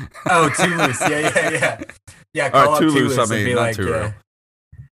N-words. Oh, Too Loose. Yeah. Yeah, call up Too Loose. I mean, not Too Real.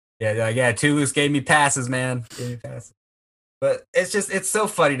 Yeah, Too Loose gave me passes, man. But it's so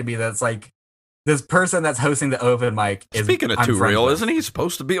funny to me that it's like, this person that's hosting the open mic is. Speaking of Too Real, isn't he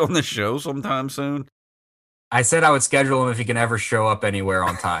supposed to be on the show sometime soon? I said I would schedule him if he can ever show up anywhere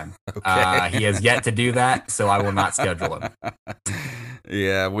on time. Okay. He has yet to do that, so I will not schedule him.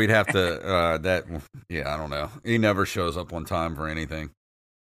 Yeah, we'd have to. I don't know. He never shows up on time for anything.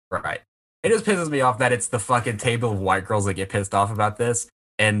 Right. It just pisses me off that it's the fucking table of white girls that get pissed off about this,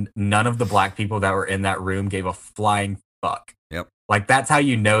 and none of the black people that were in that room gave a flying fuck. Yep. Like, that's how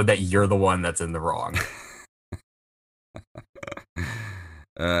you know that you're the one that's in the wrong.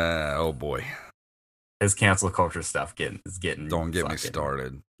 Oh boy. His cancel culture stuff is getting. Don't get me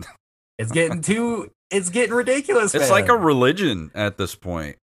started. It's getting ridiculous. It's man. like a religion at this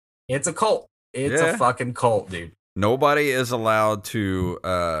point. It's a cult. It's a fucking cult, dude. Nobody is allowed to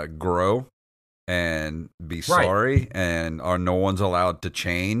grow and be sorry, and no one's allowed to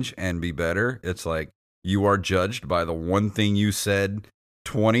change and be better. It's like you are judged by the one thing you said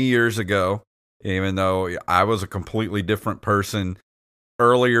 20 years ago, even though I was a completely different person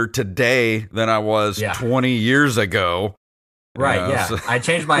earlier today than I was 20 years ago. Right, yeah. So. I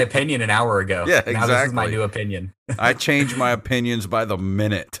changed my opinion an hour ago. Yeah, exactly. Now this is my new opinion. I change my opinions by the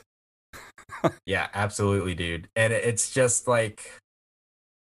minute. Yeah, absolutely, dude. And it's just like,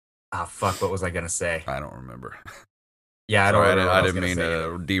 fuck, what was I going to say? I don't remember. Yeah, I didn't mean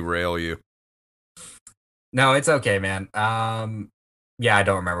to derail you. No, it's okay, man. Yeah, I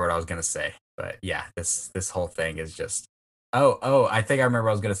don't remember what I was going to say. But yeah, this whole thing is just, I think I remember what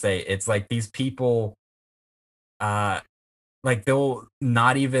I was going to say. It's like these people, like they'll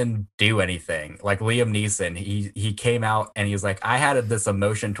not even do anything. Like Liam Neeson, he came out and he was like, I had this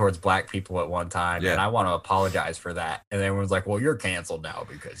emotion towards black people at one time, and I want to apologize for that. And everyone's like, well, you're canceled now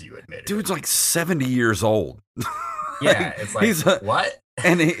because you admitted Dude's like 70 years old. Yeah, it's like, what?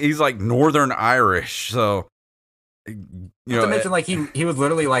 And he's like Northern Irish, so... Not to mention, like, he was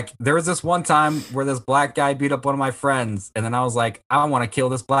literally like, there was this one time where this black guy beat up one of my friends, and then I was like, I want to kill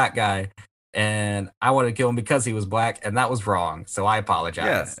this black guy. And I wanted to kill him because he was black, and that was wrong. So I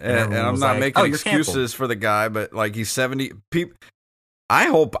apologize. Yeah, and I'm not making excuses for the guy, but like he's 70. I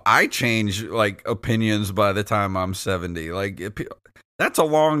hope I change like opinions by the time I'm 70. Like that's a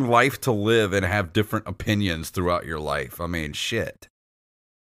long life to live and have different opinions throughout your life. I mean, shit.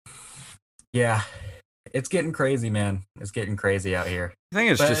 Yeah, it's getting crazy, man. It's getting crazy out here. I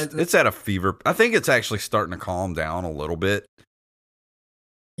think it's at a fever. I think it's actually starting to calm down a little bit.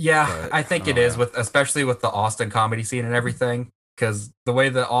 Yeah, but I think it is, especially with the Austin comedy scene and everything, because the way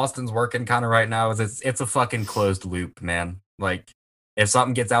that Austin's working kind of right now is it's a fucking closed loop, man. Like, if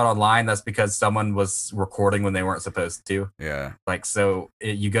something gets out online, that's because someone was recording when they weren't supposed to. Yeah. Like, so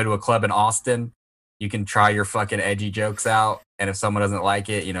you go to a club in Austin, you can try your fucking edgy jokes out, and if someone doesn't like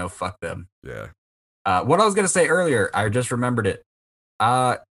it, fuck them. Yeah. What I was going to say earlier, I just remembered it.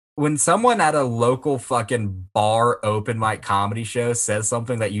 When someone at a local fucking bar open mic comedy show says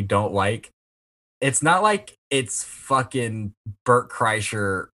something that you don't like, it's not like it's fucking Bert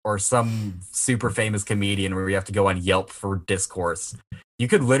Kreischer or some super famous comedian where you have to go on Yelp for discourse. You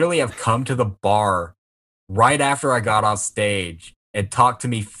could literally have come to the bar right after I got off stage and talked to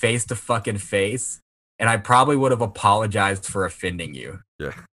me face to fucking face, and I probably would have apologized for offending you.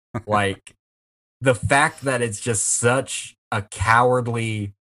 Yeah. Like, the fact that it's just such a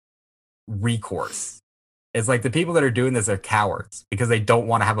cowardly recourse. It's like the people that are doing this are cowards because they don't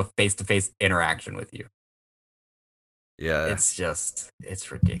want to have a face-to-face interaction with you. Yeah.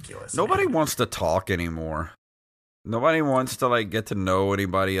 It's ridiculous. Nobody wants to talk anymore. Nobody wants to like get to know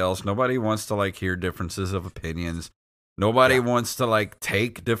anybody else. Nobody wants to like hear differences of opinions. Nobody wants to like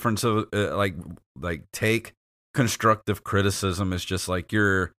take difference of like take constructive criticism. It's just like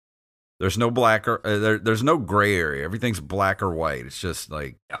there's no black or there's no gray area. Everything's black or white. It's just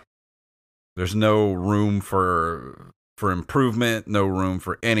like there's no room for improvement, no room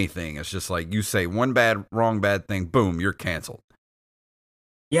for anything. It's just like you say one wrong bad thing, boom, you're canceled.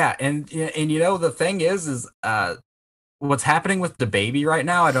 Yeah, and the thing is what's happening with DaBaby right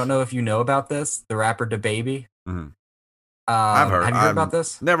now. I don't know if you know about this, the rapper DaBaby. Mm-hmm. I've heard. Have you heard about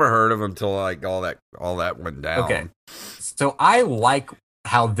this? Never heard of him until like all that went down. Okay, so I like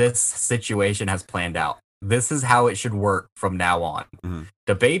how this situation has planned out. This is how it should work from now on. Mm-hmm.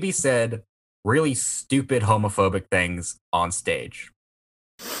 DaBaby said really stupid homophobic things on stage.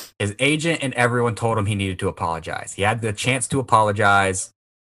 His agent and everyone told him he needed to apologize. He had the chance to apologize.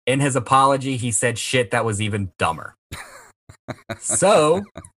 In his apology, he said shit that was even dumber. So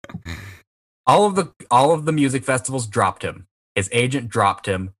all of the music festivals dropped him. His agent dropped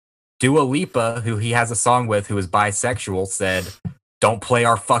him. Dua Lipa, who he has a song with, who is bisexual, said, "Don't play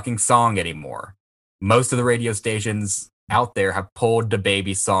our fucking song anymore." Most of the radio stations out there have pulled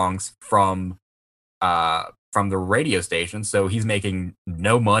DaBaby songs from the radio station, so he's making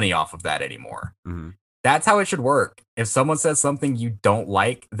no money off of that anymore. Mm-hmm. That's how it should work. If someone says something you don't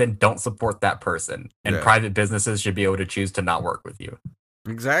like, then don't support that person. And private businesses should be able to choose to not work with you.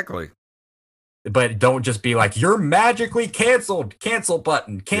 Exactly. But don't just be like, you're magically canceled. Cancel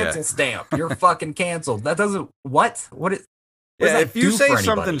button. Cancel stamp. You're fucking canceled. That doesn't. What? What if you say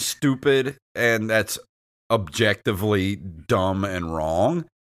something stupid and that's objectively dumb and wrong,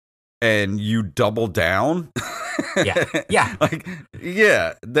 and you double down, yeah, like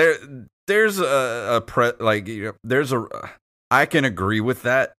there's I can agree with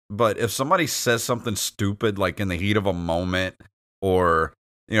that, but if somebody says something stupid like in the heat of a moment, or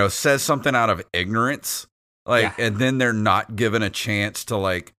says something out of ignorance, and then they're not given a chance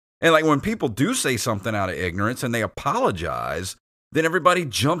to and when people do say something out of ignorance and they apologize, then everybody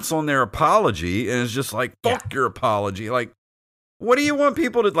jumps on their apology and is just like, fuck your apology. Like, what do you want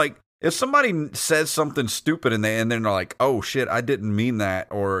people to if somebody says something stupid and then they're like, oh shit, I didn't mean that,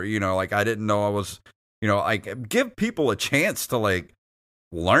 or I didn't know I was, give people a chance to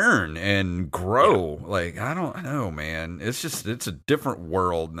learn and grow. I don't know, man. It's a different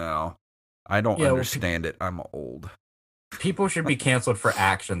world now. I don't understand it. I'm old. People should be canceled for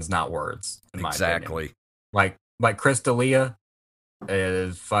actions, not words. Exactly. Like Chris D'Elia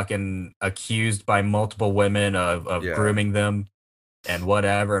is fucking accused by multiple women of grooming them and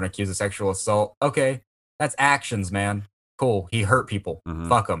whatever, and accused of sexual assault. Okay, that's actions, man. Cool. He hurt people. Mm-hmm.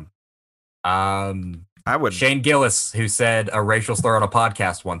 Fuck him. Shane Gillis, who said a racial slur on a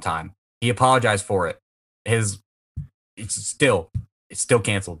podcast one time, he apologized for it. It's still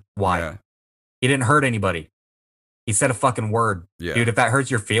canceled. Why? Yeah. He didn't hurt anybody. He said a fucking word. Yeah. Dude, if that hurts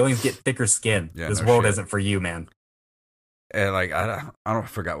your feelings, get thicker skin. Yeah, this world isn't for you, man. And I don't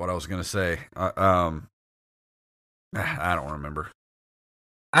forgot what I was gonna say. I don't remember.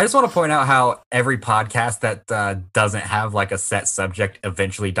 I just want to point out how every podcast that doesn't have a set subject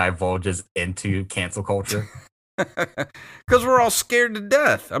eventually divulges into cancel culture. Because we're all scared to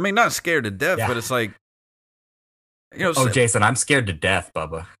death. I mean, not scared to death, but it's Jason, I'm scared to death,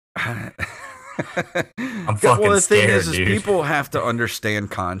 Bubba. I'm fucking scared, thing is people have to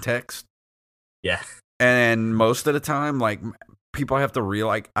understand context. Yeah. And most of the time, people have to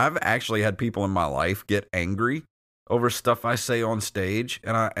realize, I've actually had people in my life get angry over stuff I say on stage,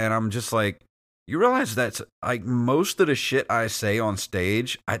 and I'm just like, you realize that's most of the shit I say on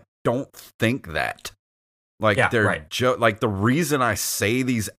stage, I don't think that. The reason I say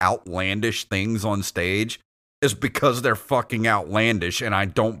these outlandish things on stage is because they're fucking outlandish, and I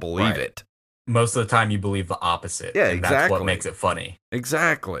don't believe it. Most of the time, you believe the opposite. Yeah, exactly. That's what makes it funny.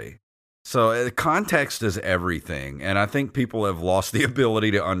 Exactly. So context is everything, and I think people have lost the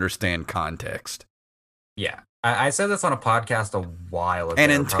ability to understand context. Yeah. I said this on a podcast a while ago.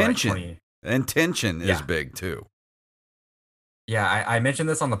 And intention. Intention is big, too. Yeah, I mentioned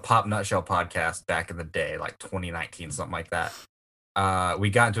this on the Pop Nutshell podcast back in the day, 2019, something like that.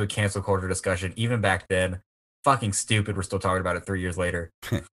 We got into a cancel culture discussion even back then. Fucking stupid. We're still talking about it 3 years later.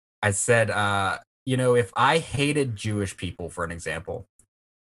 I said, if I hated Jewish people, for an example,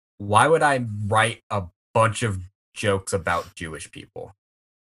 why would I write a bunch of jokes about Jewish people?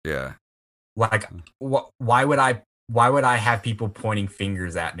 Yeah. Why would I have people pointing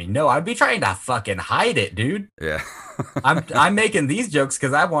fingers at me? No, I'd be trying to fucking hide it, dude. Yeah. I'm making these jokes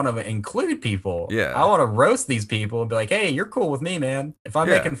because I want to include people. Yeah. I want to roast these people and be like, hey, you're cool with me, man. If I'm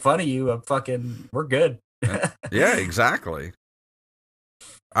making fun of you, we're good. Yeah, exactly.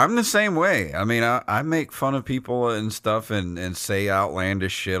 I'm the same way. I mean, I make fun of people and stuff and say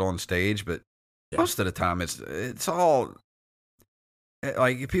outlandish shit on stage, but most of the time it's all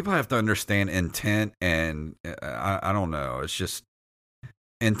people have to understand intent, and I don't know. It's just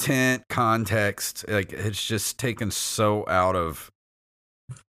intent, context. It's just taken so out of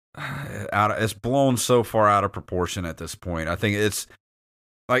it's blown so far out of proportion at this point. I think it's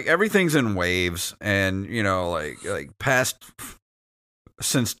everything's in waves, and past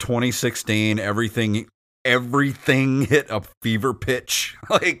since 2016, everything hit a fever pitch.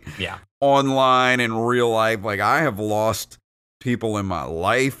 Online and real life. I have lost people in my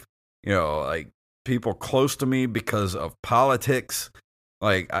life, people close to me because of politics,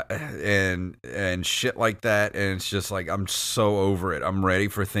 and shit like that. And it's just I'm so over it. I'm ready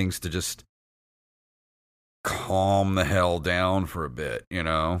for things to just calm the hell down for a bit,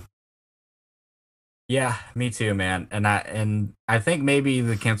 Yeah, me too, man. And I think maybe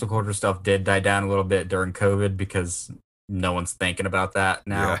the cancel culture stuff did die down a little bit during COVID because no one's thinking about that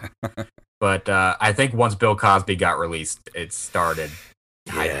now. Yeah. But I think once Bill Cosby got released, it started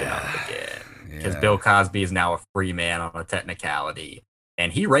hyping up again. Because Bill Cosby is now a free man on a technicality.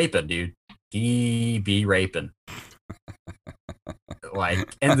 And he raping, dude. He be raping. And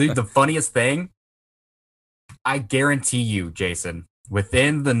the funniest thing, I guarantee you, Jason,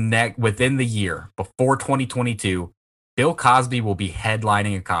 within the year, before 2022, Bill Cosby will be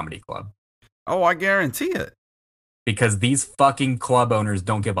headlining a comedy club. Oh, I guarantee it. Because these fucking club owners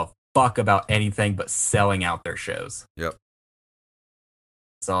don't give a fuck about anything but selling out their shows. Yep.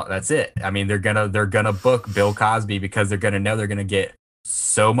 So that's it. I mean, they're gonna book Bill Cosby because they're gonna know they're gonna get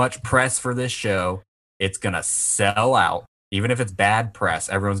so much press for this show. It's gonna sell out. Even if it's bad press,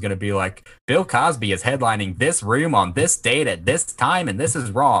 everyone's gonna be like, Bill Cosby is headlining this room on this date at this time, and this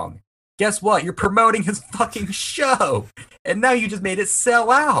is wrong. Guess what? You're promoting his fucking show, and now you just made it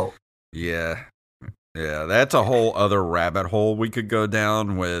sell out. Yeah. Yeah, that's a whole other rabbit hole we could go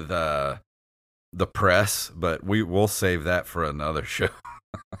down with the press, but we'll save that for another show.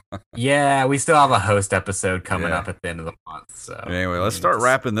 Yeah, we still have a host episode coming up at the end of the month. So anyway, let's start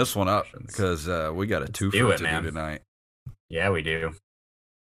wrapping this one up because we got a twofer to do tonight. Yeah, we do.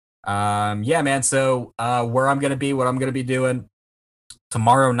 Yeah, man. So where I'm gonna be, what I'm gonna be doing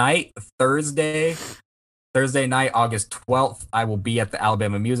tomorrow night, Thursday night, August 12th, I will be at the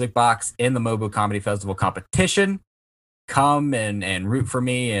Alabama Music Box in the Mobo Comedy Festival competition. Come and root for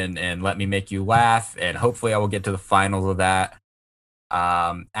me and let me make you laugh, and hopefully I will get to the finals of that.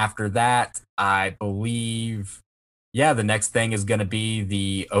 After that, I believe, the next thing is going to be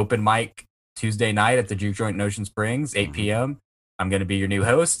the open mic Tuesday night at the Juke Joint in Ocean Springs, 8 p.m. I'm going to be your new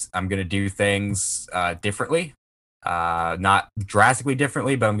host. I'm going to do things differently. Not drastically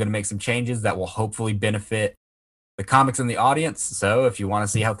differently, but I'm going to make some changes that will hopefully benefit the comics in the audience. So if you want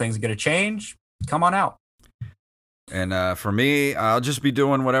to see how things are going to change, come on out. And for me, I'll just be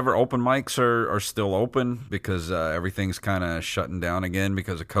doing whatever open mics are still open because everything's kind of shutting down again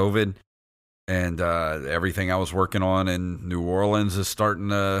because of COVID. And everything I was working on in New Orleans is starting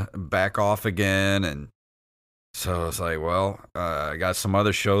to back off again. And so it's like, well, I got some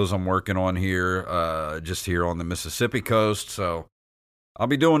other shows I'm working on here, just here on the Mississippi coast. So I'll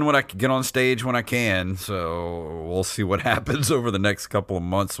be doing what I can get on stage when I can. So we'll see what happens over the next couple of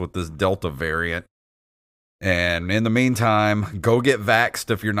months with this Delta variant. And in the meantime, go get vaxxed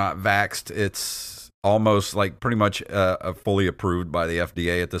if you're not vaxxed. It's almost like pretty much fully approved by the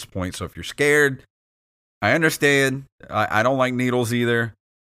FDA at this point. So if you're scared, I understand. I don't like needles either,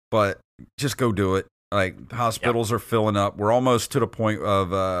 but just go do it. Like hospitals are filling up. We're almost to the point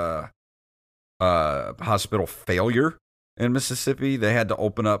of hospital failure in Mississippi. They had to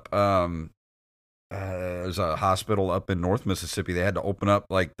open up. There's a hospital up in North Mississippi. They had to open up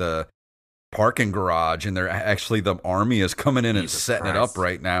like the parking garage, and they're actually, the Army is coming in and setting it up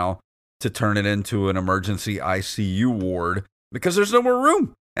right now to turn it into an emergency ICU ward because there's no more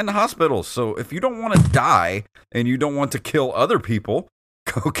room in the hospitals. So if you don't want to die and you don't want to kill other people,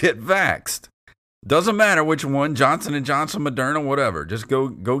 go get vaxxed. Doesn't matter which one, Johnson & Johnson, Moderna, whatever. Just go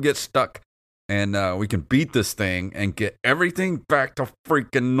get stuck, and we can beat this thing and get everything back to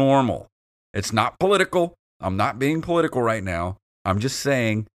freaking normal. It's not political. I'm not being political right now. I'm just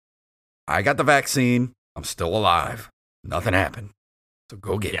saying, I got the vaccine. I'm still alive. Nothing happened. So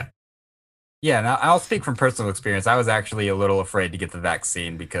go get it. Yeah, and I'll speak from personal experience. I was actually a little afraid to get the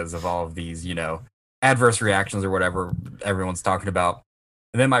vaccine because of all of these, adverse reactions or whatever everyone's talking about.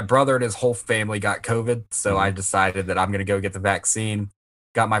 And then my brother and his whole family got COVID, so I decided that I'm going to go get the vaccine.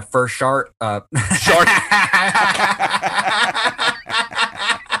 Got my first shot. I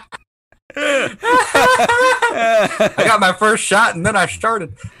got my first shot, and then I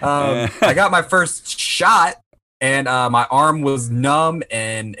started. I got my first shot, and my arm was numb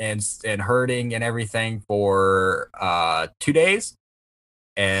and hurting and everything for 2 days.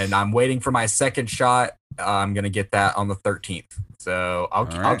 And I'm waiting for my second shot. I'm gonna get that on the 13th. So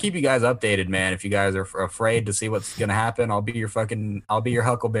I'll keep you guys updated, man. If you guys are afraid to see what's gonna happen, I'll be your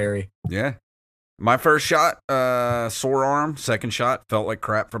Huckleberry. Yeah. My first shot, sore arm. Second shot, felt like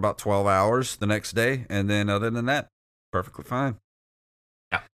crap for about 12 hours the next day. And then other than that, perfectly fine.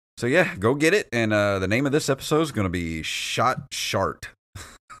 Yeah. So yeah, go get it. And the name of this episode is going to be Shot Shart.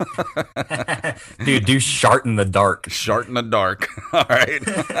 Dude, do Shart in the dark. Shart in the dark. All right.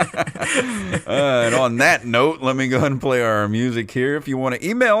 And on that note, let me go ahead and play our music here. If you want to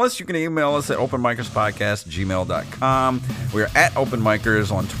email us, you can email us at openmikerspodcast@gmail.com. We are at Open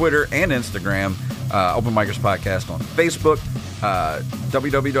Mikers on Twitter and Instagram. Open Mikers Podcast on Facebook.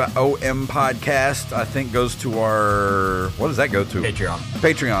 www.ompodcast, I think, goes to our, what does that go to?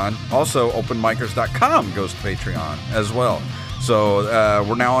 Patreon. Also, openmikers.com goes to Patreon as well. So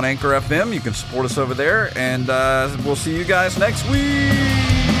we're now on Anchor FM. You can support us over there, and we'll see you guys next week.